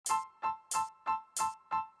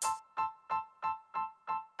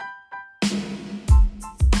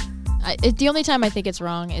the only time I think it's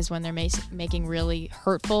wrong is when they're making really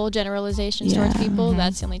hurtful generalizations towards people.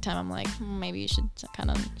 That's the only time I'm like, maybe you should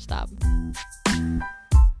kind of stop.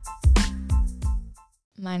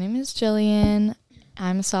 My name is Jillian.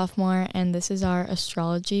 I'm a sophomore, and this is our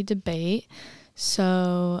astrology debate.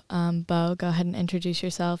 So, Bo, go ahead and introduce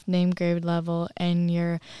yourself, name, grade level, and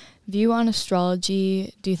your view on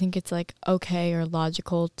astrology. Do you think it's like okay or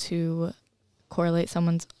logical to correlate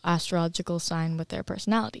someone's astrological sign with their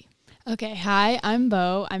personality? Okay, hi, I'm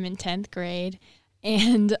Bo. I'm in 10th grade.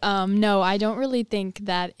 And no, I don't really think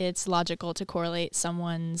that it's logical to correlate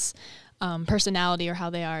someone's personality or how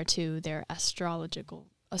they are to their astrological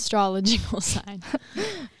sign.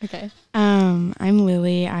 Okay. I'm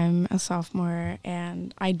Lily. I'm a sophomore,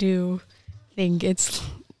 and I do think it's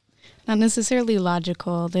not necessarily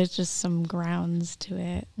logical. There's just some grounds to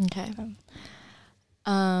it. Okay.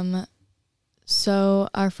 So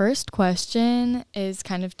our first question is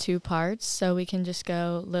kind of two parts, so we can just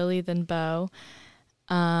go Lily then Bo.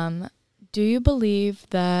 Do you believe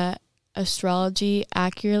that astrology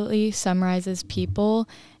accurately summarizes people,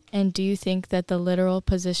 and do you think that the literal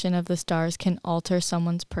position of the stars can alter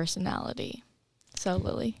someone's personality? So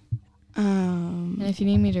Lily. And if you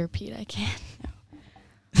need me to repeat, I can.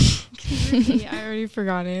 I already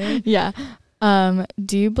forgot it. Yeah.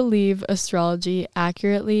 Do you believe astrology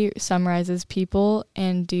accurately summarizes people,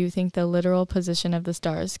 and do you think the literal position of the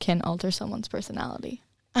stars can alter someone's personality?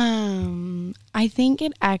 I think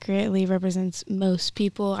it accurately represents most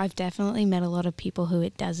people. I've definitely met a lot of people who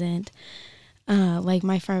it doesn't. Like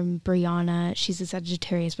my friend Brianna, she's a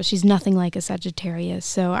Sagittarius, but she's nothing like a Sagittarius.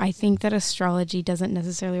 So I think that astrology doesn't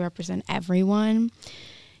necessarily represent everyone.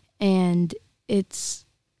 And it's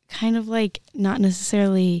kind of like not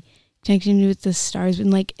necessarily connecting you with the stars, but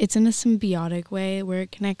like it's in a symbiotic way where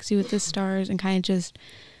it connects you with the stars and kind of just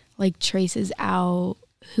like traces out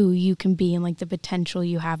who you can be and like the potential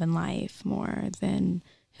you have in life more than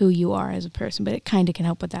who you are as a person. But it kind of can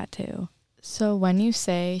help with that too. So when you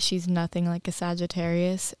say she's nothing like a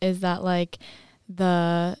Sagittarius, is that like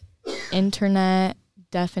the internet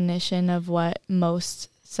definition of what most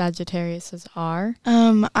Sagittariuses are?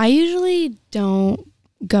 I usually don't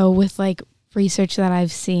go with like research that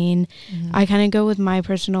I've seen. I kind of go with my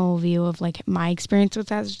personal view of like my experience with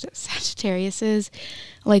Sagittariuses.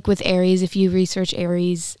 Like with Aries, if you research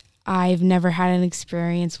Aries, I've never had an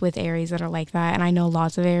experience with Aries that are like that, and I know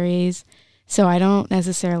lots of Aries, so I don't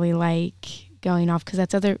necessarily like going off because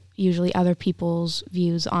that's usually other people's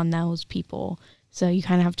views on those people. So you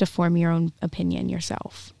kind of have to form your own opinion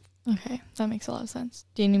yourself. Okay, that makes a lot of sense.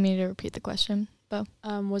 Do you need me to repeat the question, Bo?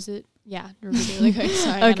 Repeat it really quick.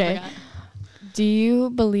 Sorry. Okay. Do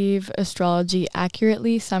you believe astrology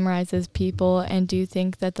accurately summarizes people, and do you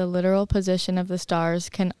think that the literal position of the stars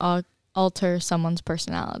can alter someone's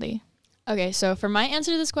personality? Okay, so for my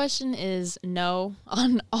answer to this question is no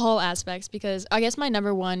on all aspects, because I guess my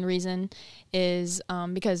number one reason is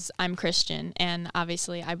because I'm Christian, and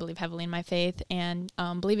obviously I believe heavily in my faith, and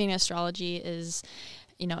believing in astrology is,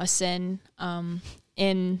 a sin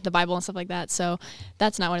in the Bible and stuff like that. So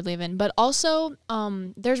that's not what I believe in. But also,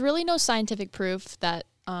 there's really no scientific proof that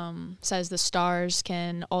says the stars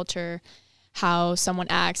can alter how someone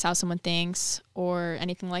acts, how someone thinks, or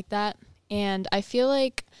anything like that. And I feel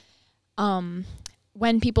like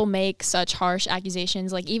when people make such harsh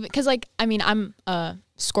accusations, like even because I'm a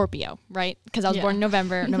Scorpio, right? Because I was born in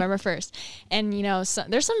November 1st, and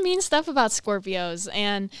there's some mean stuff about Scorpios,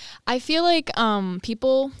 and I feel like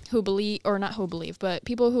people who believe, or not who believe, but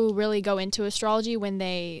people who really go into astrology, when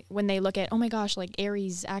they look at, oh my gosh, like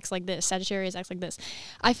Aries acts like this, Sagittarius acts like this,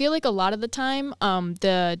 I feel like a lot of the time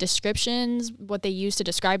the descriptions, what they use to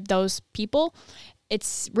describe those people,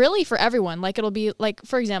 it's really for everyone. Like it'll be like,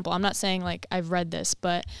 for example, I'm not saying like I've read this,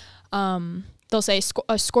 but they'll say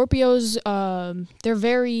Scorpios, they're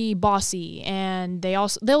very bossy, and they'll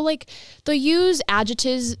use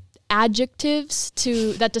adjectives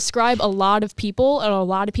that describe a lot of people, and a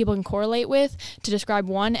lot of people can correlate with, to describe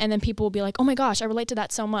one, and then people will be like, oh my gosh, I relate to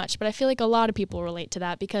that so much. But I feel like a lot of people relate to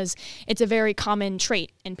that because it's a very common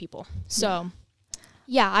trait in people. So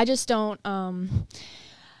yeah, I just don't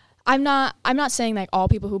I'm not saying like all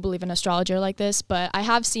people who believe in astrology are like this, but I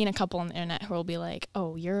have seen a couple on the internet who will be like,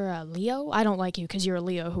 oh, you're a Leo? I don't like you because you're a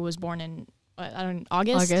Leo who was born in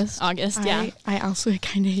August, yeah. I also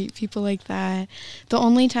kind of hate people like that. The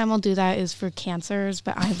only time I'll do that is for cancers,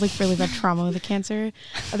 but I have like really bad trauma with a cancer.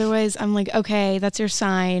 Otherwise, I'm like, okay, that's your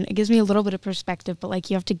sign. It gives me a little bit of perspective, but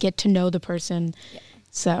like you have to get to know the person. Yeah.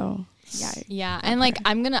 So yeah. And like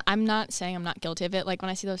I'm not saying I'm not guilty of it. Like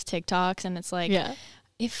when I see those TikToks and it's like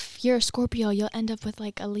if you're a Scorpio, you'll end up with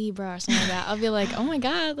like a Libra or something like that. I'll be like, oh my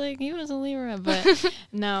God, like he was a Libra. But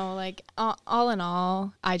no, like all in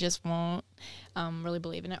all, I just won't really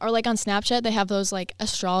believe in it. Or like on Snapchat, they have those like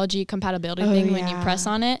astrology compatibility thing when you press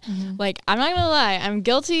on it. Like, I'm not gonna lie, I'm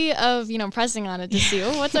guilty of, pressing on it to see,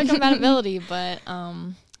 what's our compatibility? But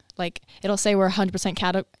like it'll say we're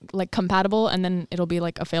 100% compatible, and then it'll be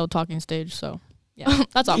like a failed talking stage. So yeah,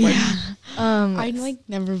 that's awkward. I like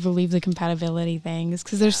never believe the compatibility things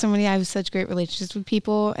because there's so many. I have such great relationships with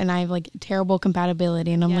people, and I have like terrible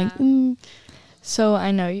compatibility, and I'm like. So I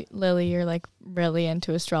know, Lily, you're like really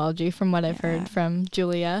into astrology from what I've heard from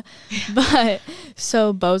Julia. But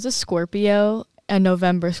so Beau's a Scorpio, a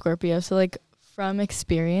November Scorpio. So like from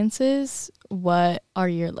experiences, what are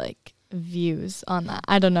your like views on that?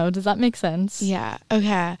 I don't know. Does that make sense? Yeah.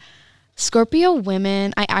 Okay. Scorpio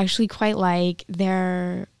women, I actually quite like.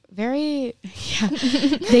 They're very,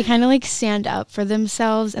 they kind of like stand up for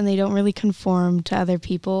themselves and they don't really conform to other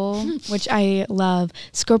people, which I love.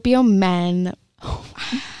 Scorpio men, I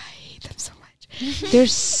hate them so much. They're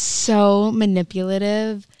so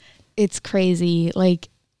manipulative. It's crazy. Like,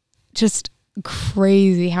 just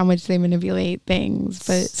crazy how much they manipulate things.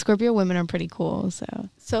 But Scorpio women are pretty cool.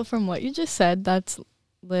 So from what you just said, that's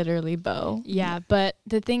literally Beau. Yeah, but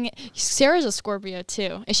the thing, Sarah's a Scorpio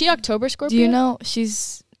too. Is she October Scorpio? Do you know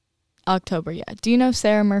she's October? Yeah. Do you know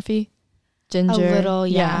Sarah Murphy? Ginger. A little,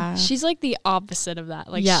 yeah. She's like the opposite of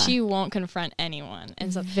that. Like she won't confront anyone,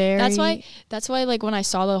 and so Very. That's why like when I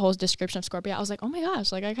saw the whole description of Scorpio, I was like, oh my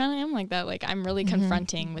gosh, like I kind of am like that. Like I'm really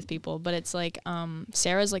confronting with people, but it's like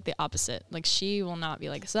Sarah's like the opposite. Like she will not be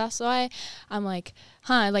like so. That's why I'm like,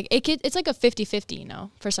 like it's like a 50-50,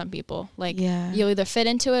 for some people. Like you'll either fit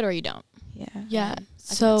into it or you don't. Yeah.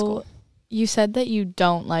 So you said that you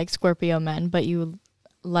don't like Scorpio men, but you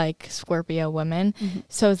like Scorpio women.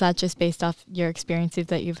 So is that just based off your experiences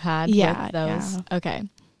that you've had with those? Okay.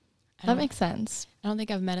 That makes sense. I don't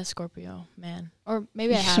think I've met a Scorpio man. Or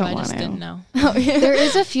maybe I have, I just didn't know. There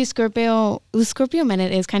is a few Scorpio men,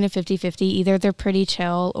 it is kind of 50-50. Either they're pretty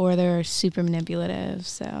chill or they're super manipulative.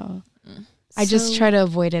 So I just try to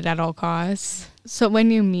avoid it at all costs. So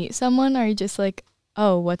when you meet someone, are you just like,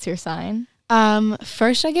 oh, what's your sign?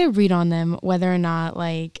 First I get a read on them, whether or not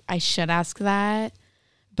like I should ask that.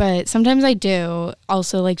 But sometimes I do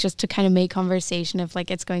also, like, just to kind of make conversation if like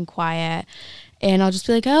it's going quiet, and I'll just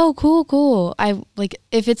be like, oh, cool. I like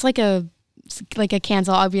if it's like a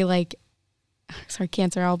Cancer, I'll be like,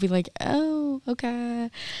 Cancer, I'll be like, oh, okay.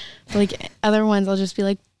 But like other ones, I'll just be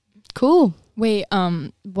like, cool. Wait,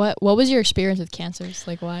 what was your experience with Cancers?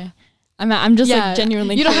 Like, why? I'm just like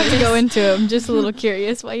genuinely. You don't have to go into it. I'm just a little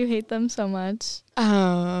curious why you hate them so much.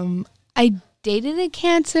 I dated a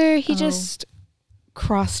Cancer. He just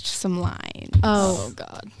crossed some lines. Oh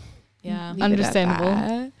God. Yeah.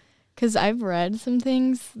 Understandable. Because I've read some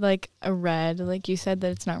things, like you said,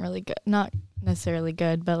 that it's not really good, not necessarily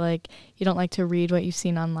good, but like you don't like to read what you've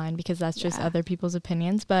seen online because that's just other people's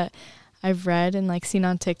opinions. But I've read and like seen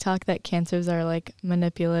on TikTok that Cancers are like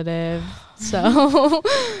manipulative. So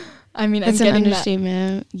I mean, it's an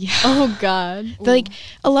understatement. Yeah. Oh God. But like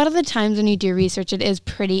a lot of the times when you do research, it is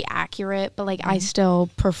pretty accurate. But like I still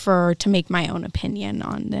prefer to make my own opinion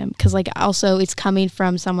on them because like also it's coming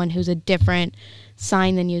from someone who's a different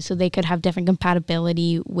sign than you, so they could have different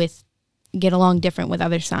compatibility with, get along different with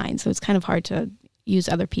other signs. So it's kind of hard to use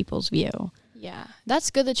other people's view. Yeah,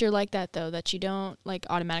 that's good that you're like that though. That you don't like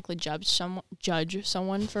automatically judge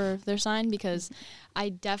someone for their sign, because I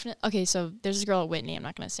definitely so there's this girl at Whitney. I'm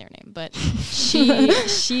not gonna say her name, but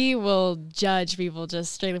she will judge people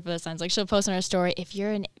just straight for their signs. Like she'll post on her story, if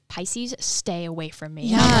you're an Pisces, stay away from me.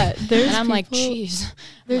 Yeah, I'm like, jeez.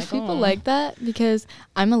 There's people like that because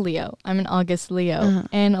I'm a Leo. I'm an August Leo,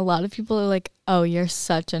 and a lot of people are like, "Oh, you're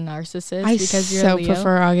such a narcissist because you're a Leo." I so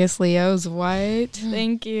prefer August Leos. What?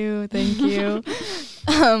 Thank you.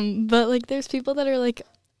 But like, there's people that are like,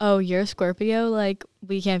 "Oh, you're a Scorpio. Like,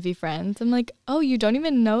 we can't be friends." I'm like, "Oh, you don't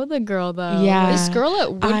even know the girl though." Yeah. This girl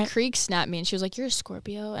at Wood Creek snapped me, and she was like, "You're a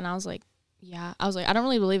Scorpio," and I was like, "Yeah." I was like, "I don't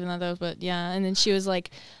really believe in that though, but yeah." And then she was like,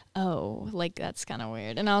 "Oh, like that's kind of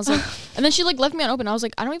weird." And I was like, and then she like left me on open. I was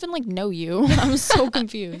like, I don't even like know you. I'm so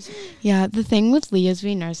confused. Yeah, the thing with Leos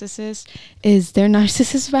being narcissists is they're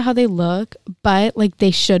narcissists about how they look, but like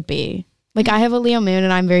they should be. Like I have a Leo moon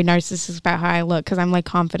and I'm very narcissistic about how I look because I'm like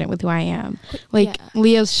confident with who I am. Like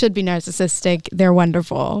Leos should be narcissistic. They're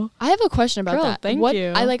wonderful. I have a question about that. Thank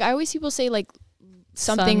you. I always people say like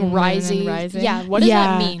something Sun, rising. rising. Yeah. What does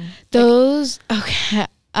that mean? Those okay.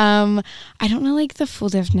 I don't know like the full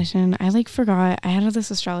definition. I like forgot. I had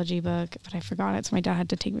this astrology book, but I forgot it, so my dad had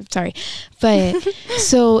to take me. Sorry, but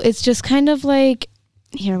so it's just kind of like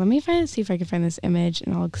here, let me see if I can find this image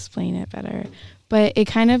and I'll explain it better. But it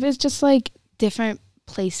kind of is just like different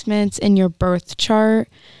placements in your birth chart,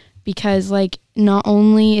 because like not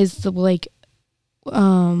only is the like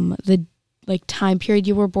time period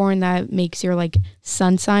you were born that makes your like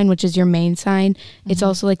sun sign, which is your main sign, it's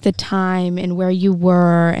also like the time and where you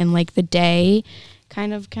were and like the day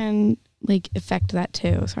kind of can like affect that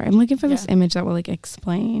too. Sorry, I'm looking for this image that will like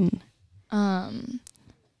explain.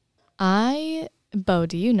 Bo,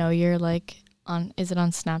 do you know you're like is it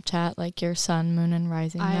on Snapchat, like your sun, moon, and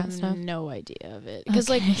rising, I that have stuff? no idea of it, because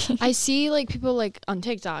like I see like people like on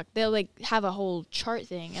TikTok, they'll like have a whole chart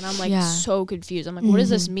thing, and I'm like so confused. I'm like, what does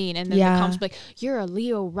this mean? And then the comments be like, you're a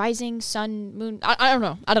Leo, rising, sun, moon. I don't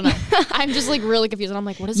know. I'm just like really confused, and I'm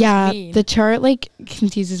like, what does this mean? The chart like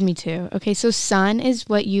confuses me too. Okay, so sun is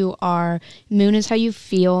what you are, moon is how you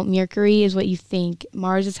feel, Mercury is what you think,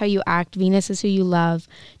 Mars is how you act, Venus is who you love,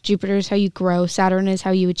 Jupiter is how you grow, Saturn is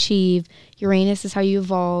how you achieve, Uranus is how you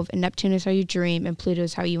evolve, and Neptune is how you dream, and Pluto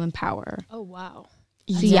is how you empower. Oh, wow.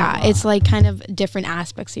 So it's like kind of different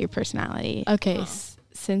aspects of your personality. Okay,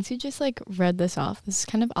 since you just like read this off, this is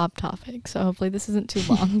kind of off topic, so hopefully this isn't too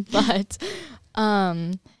long. But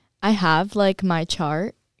I have like my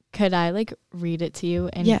chart. Could I like read it to you?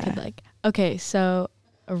 And you could like, okay, so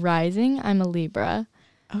rising, I'm a Libra.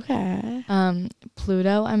 Okay.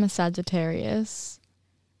 Pluto, I'm a Sagittarius.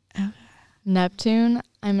 Okay. Neptune,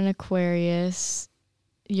 I'm an Aquarius.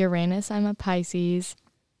 Uranus, I'm a Pisces.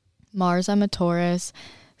 Mars, I'm a Taurus.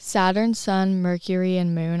 Saturn, Sun, Mercury,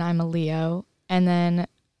 and Moon, I'm a Leo. And then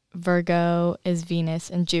Virgo is Venus,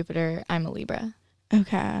 and Jupiter, I'm a Libra.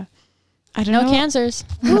 Okay. I don't know. No Cancers.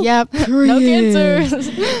 Yep. No Cancers.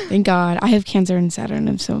 Thank God. I have Cancer and Saturn.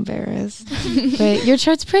 I'm so embarrassed. But your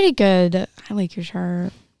chart's pretty good. I like your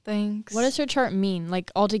chart. Thanks. What does her chart mean? Like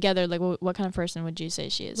altogether, like what kind of person would you say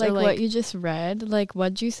she is? Like, or, what you just read? Like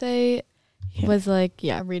what'd you say was like,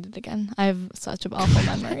 read it again. I have such an awful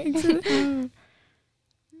memory.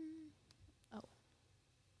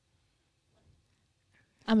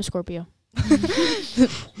 I'm a Scorpio.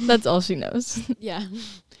 That's all she knows. Yeah.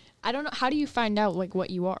 I don't know. How do you find out like what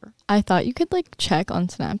you are? I thought you could like check on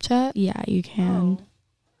Snapchat. Yeah, you can. Oh,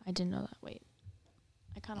 I didn't know that. Wait.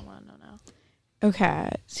 I kind of want to know now. Okay.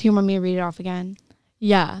 So you want me to read it off again?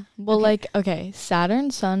 Yeah. Well, Saturn,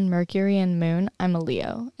 Sun, Mercury, and Moon, I'm a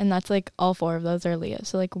Leo. And that's like all four of those are Leo.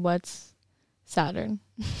 So like what's Saturn?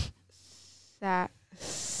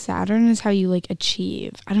 Saturn is how you like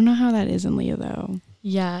achieve. I don't know how that is in Leo though.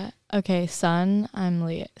 Yeah. Okay. Sun, I'm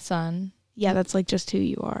Leo. Sun. Yeah, that's like just who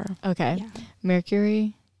you are. Okay. Yeah.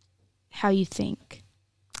 Mercury. How you think.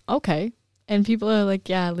 Okay. And people are like,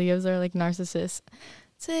 yeah, Leos are like narcissists.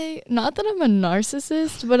 Say, not that I'm a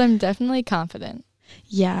narcissist, but I'm definitely confident.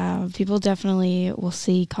 Yeah, people definitely will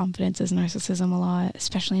see confidence as narcissism a lot,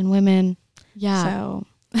 especially in women. Yeah. So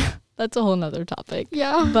that's a whole nother topic.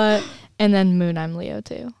 Yeah. But, and then Moon, I'm Leo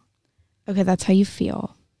too. Okay, that's how you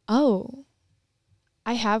feel. Oh.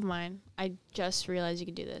 I have mine. I just realized you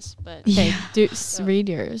could do this, but Okay, So- read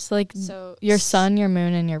yours. Like so your sun, your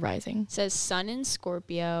moon, and your rising. says Sun in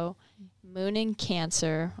Scorpio, Moon in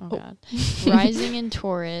Cancer. Oh God. Rising in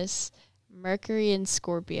Taurus, Mercury in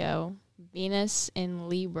Scorpio, Venus in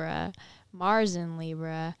Libra, Mars in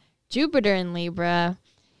Libra, Jupiter in Libra,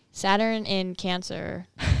 Saturn in Cancer,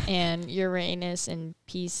 and Uranus in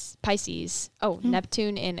Pisces. Oh,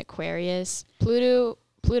 Neptune in Aquarius, Pluto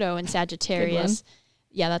in Sagittarius.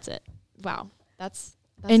 Yeah, that's it. Wow. That's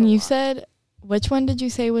And a you lot. said, which one did you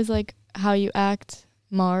say was like how you act?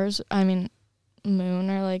 Mars, moon,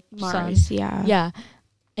 or like Mars, sun? yeah. Yeah.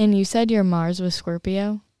 And you said your Mars was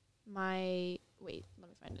Scorpio? Wait, let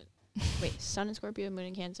me find it. Wait, Sun in Scorpio, Moon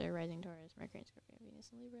in Cancer, Rising Taurus, Mercury in Scorpio, Venus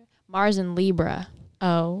in Libra, Mars in Libra.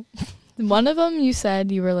 Oh. One of them you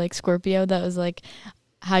said you were like Scorpio, that was like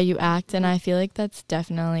how you act, and I feel like that's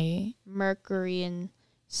definitely Mercury in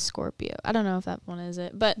Scorpio. I don't know if that one is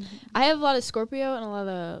it, but I have a lot of Scorpio and a lot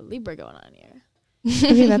of Libra going on here.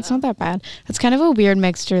 Okay, that's not that bad. That's kind of a weird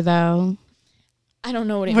mixture though. I don't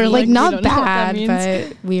know what it We're means. like we not don't know what that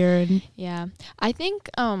bad, but weird. Yeah. I think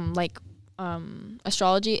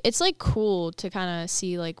astrology, it's like cool to kind of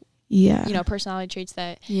see like, Yeah. you know, personality traits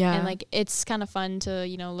that yeah. and like it's kind of fun to,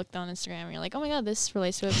 you know, look on Instagram and you're like, oh my God, this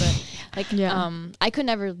relates to it. But like I could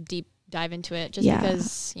never deep dive into it just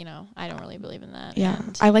because, you know, I don't really believe in that. Yeah.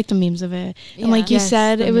 And I like the memes of it. And like you Yes,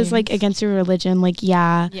 said, the it was like memes. against your religion. Like,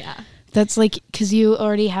 yeah. That's like, because you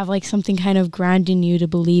already have like something kind of grounding you to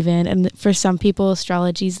believe in. And for some people,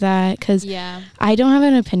 astrology's that. Because I don't have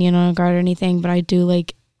an opinion on God or anything, but I do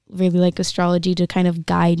like really like astrology to kind of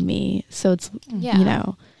guide me. So it's, you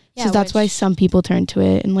know, Yeah, so that's why which- some people turn to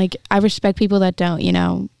it, and like I respect people that don't. You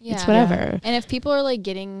know, it's Yeah. whatever. And if people are like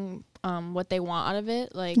getting what they want out of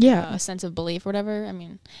it, like Yeah. a sense of belief or whatever, I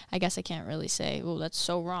mean, I guess I can't really say, well, that's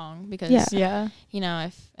so wrong, because Yeah. Yeah. you know,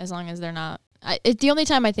 if as long as they're not, the only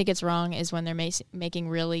time I think it's wrong is when they're making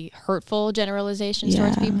really hurtful generalizations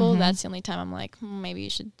towards Yeah. people. Mhm. That's the only time I'm like, maybe you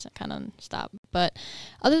should kind of stop. But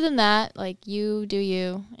other than that, like, you do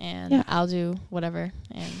you, and Yeah. I'll do whatever,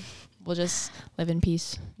 and we'll just live in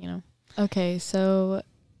peace, you know. Okay, so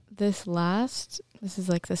this is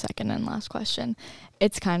like the second and last question.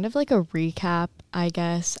 It's kind of like a recap, I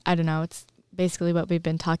guess. I don't know. It's basically what we've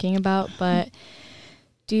been talking about, but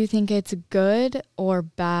do you think it's good or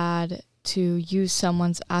bad to use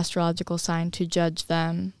someone's astrological sign to judge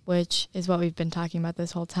them, which is what we've been talking about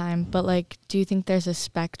this whole time? But like, do you think there's a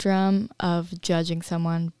spectrum of judging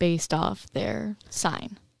someone based off their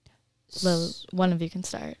sign? One of you can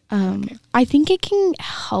start. Okay. I think it can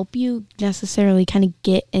help you necessarily kind of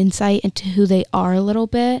get insight into who they are a little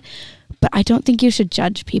bit, but I don't think you should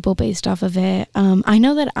judge people based off of it. I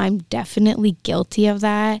know that I'm definitely guilty of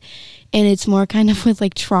that, and it's more kind of with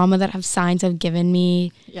like trauma that have signs have given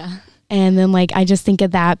me. Yeah. And then like I just think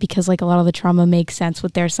of that because like a lot of the trauma makes sense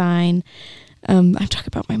with their sign. I'm talking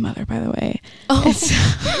about my mother, by the way. Oh.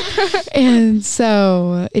 And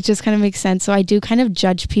so it just kind of makes sense. So I do kind of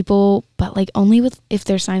judge people, but like only with if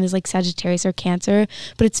their sign is like Sagittarius or Cancer.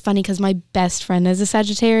 But it's funny because my best friend is a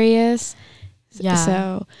Sagittarius. Yeah.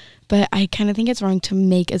 So, but I kind of think it's wrong to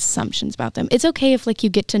make assumptions about them. It's okay if like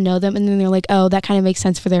you get to know them and then they're like, oh, that kind of makes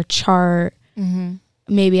sense for their chart. Mm-hmm.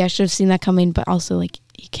 Maybe I should have seen that coming, but also like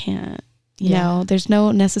you can't. You know, there's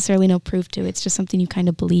necessarily no proof to it. It's just something you kind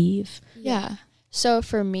of believe. Yeah. So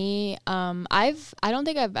for me, I don't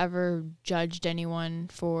think I've ever judged anyone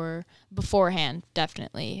for beforehand,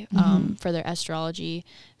 definitely, for their astrology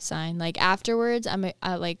sign. Like afterwards,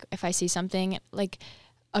 I like if I see something like,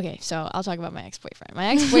 okay, so I'll talk about my ex-boyfriend. My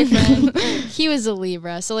ex-boyfriend, he was a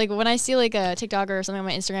Libra. So like when I see like a TikTok or something on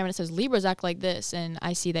my Instagram and it says Libras act like this, and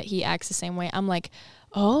I see that he acts the same way, I'm like,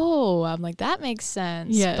 that makes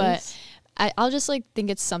sense. Yes. But I'll just like think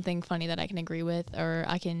it's something funny that I can agree with, or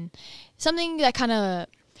something that kind of,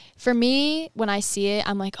 for me, when I see it,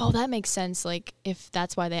 I'm like, oh, that makes sense. Like if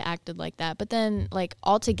that's why they acted like that. But then like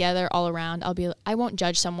all together, all around, I won't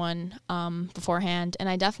judge someone beforehand, and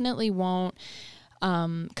I definitely won't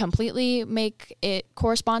completely make it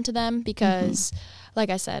correspond to them, because like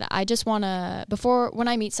I said, I just want to, when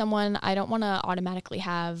I meet someone, I don't want to automatically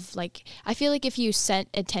have, like, I feel like if you set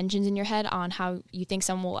intentions in your head on how you think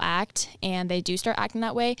someone will act and they do start acting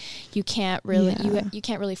that way, you can't really, you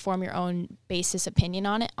can't really form your own basis opinion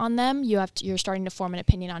on them. You're starting to form an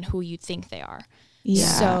opinion on who you think they are. Yeah.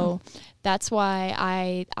 So that's why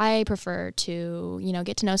I prefer to,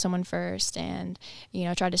 get to know someone first, and,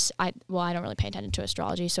 try to, I don't really pay attention to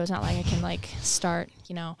astrology, so it's not like I can like start,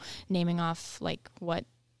 naming off like what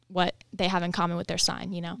they have in common with their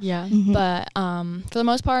sign, Yeah. But for the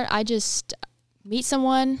most part, I just meet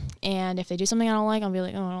someone, and if they do something I don't like, I'll be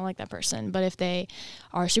like, oh, I don't like that person. But if they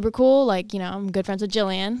are super cool, like, I'm good friends with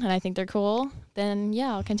Jillian and I think they're cool, then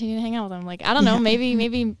yeah, I'll continue to hang out with them. Like, I don't know,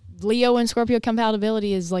 maybe Leo and Scorpio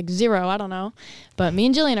compatibility is like 0, I don't know, but me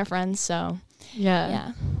and Jillian are friends, so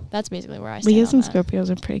yeah, that's basically where I stand. Leos on and that. Scorpios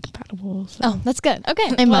are pretty compatible. So. Oh, that's good. Okay,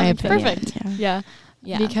 in well, my opinion. perfect. Yeah. Yeah.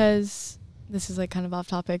 Yeah, Because this is like kind of off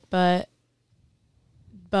topic, but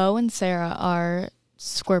Bo and Sarah are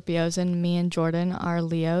Scorpios and me and Jordan are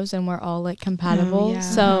Leos, and we're all like compatible. yeah.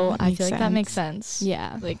 So That I makes feel like that sense. makes sense.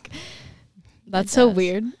 yeah. Like that's It so does.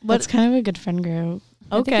 weird. That's kind of a good friend group.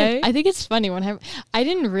 Okay. I think it's funny when I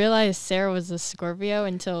didn't realize Sarah was a Scorpio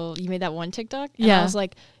until you made that one TikTok. And Yeah. I was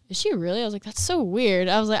like, is she really? I was like, that's so weird.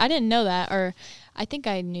 I was like, I didn't know that. Or I think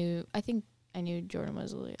I knew Jordan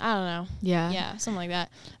was a Leo. I don't know. yeah. Yeah, something like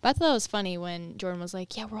that. But I thought it was funny when Jordan was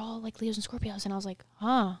like, yeah, we're all like Leos and Scorpios. And I was like,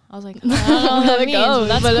 huh. I was like, I don't know what that means.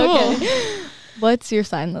 That's but cool. okay. What's your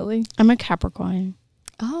sign, Lily? I'm a Capricorn.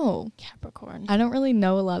 Oh, Capricorn. I don't really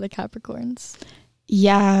know a lot of Capricorns.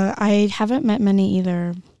 Yeah, I haven't met many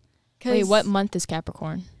either. Wait, what month is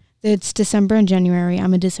Capricorn? It's December and January.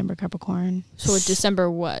 I'm a December Capricorn. So December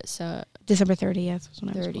what? So December 30th was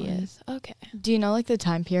when I was born. 30th. Okay. Do you know like the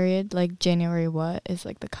time period? Like January what is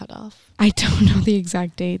like the cutoff? I don't know the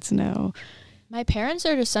exact dates, no. My parents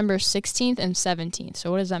are December 16th and 17th. So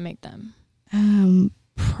what does that make them?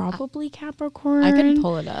 Probably Capricorn. I could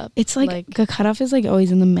pull it up. It's like the cutoff is like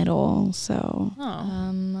always in the middle, so.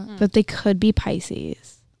 Oh. But they could be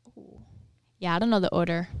Pisces. Yeah, I don't know the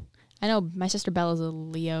order. I know my sister Bella's a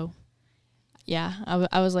Leo. Yeah,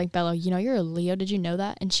 I was like, Bella, you're a Leo. Did you know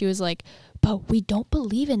that? And she was like, but we don't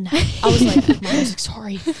believe in that. I was like, Mom, I was like,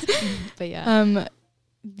 sorry. But yeah.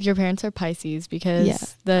 Your parents are Pisces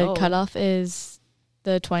because the Oh. cutoff is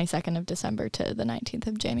the 22nd of December to the 19th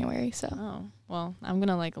of January. So Oh, well, I'm going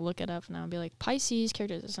to like look it up now and be like, Pisces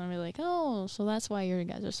characters. And I'll be like, oh, so that's why you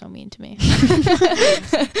guys are so mean to me.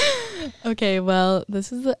 okay, well,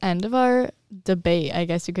 this is the end of our debate, I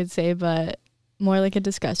guess you could say, but more like a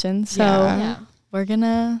discussion. So Yeah. Yeah. we're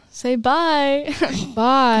gonna say bye.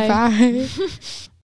 Bye.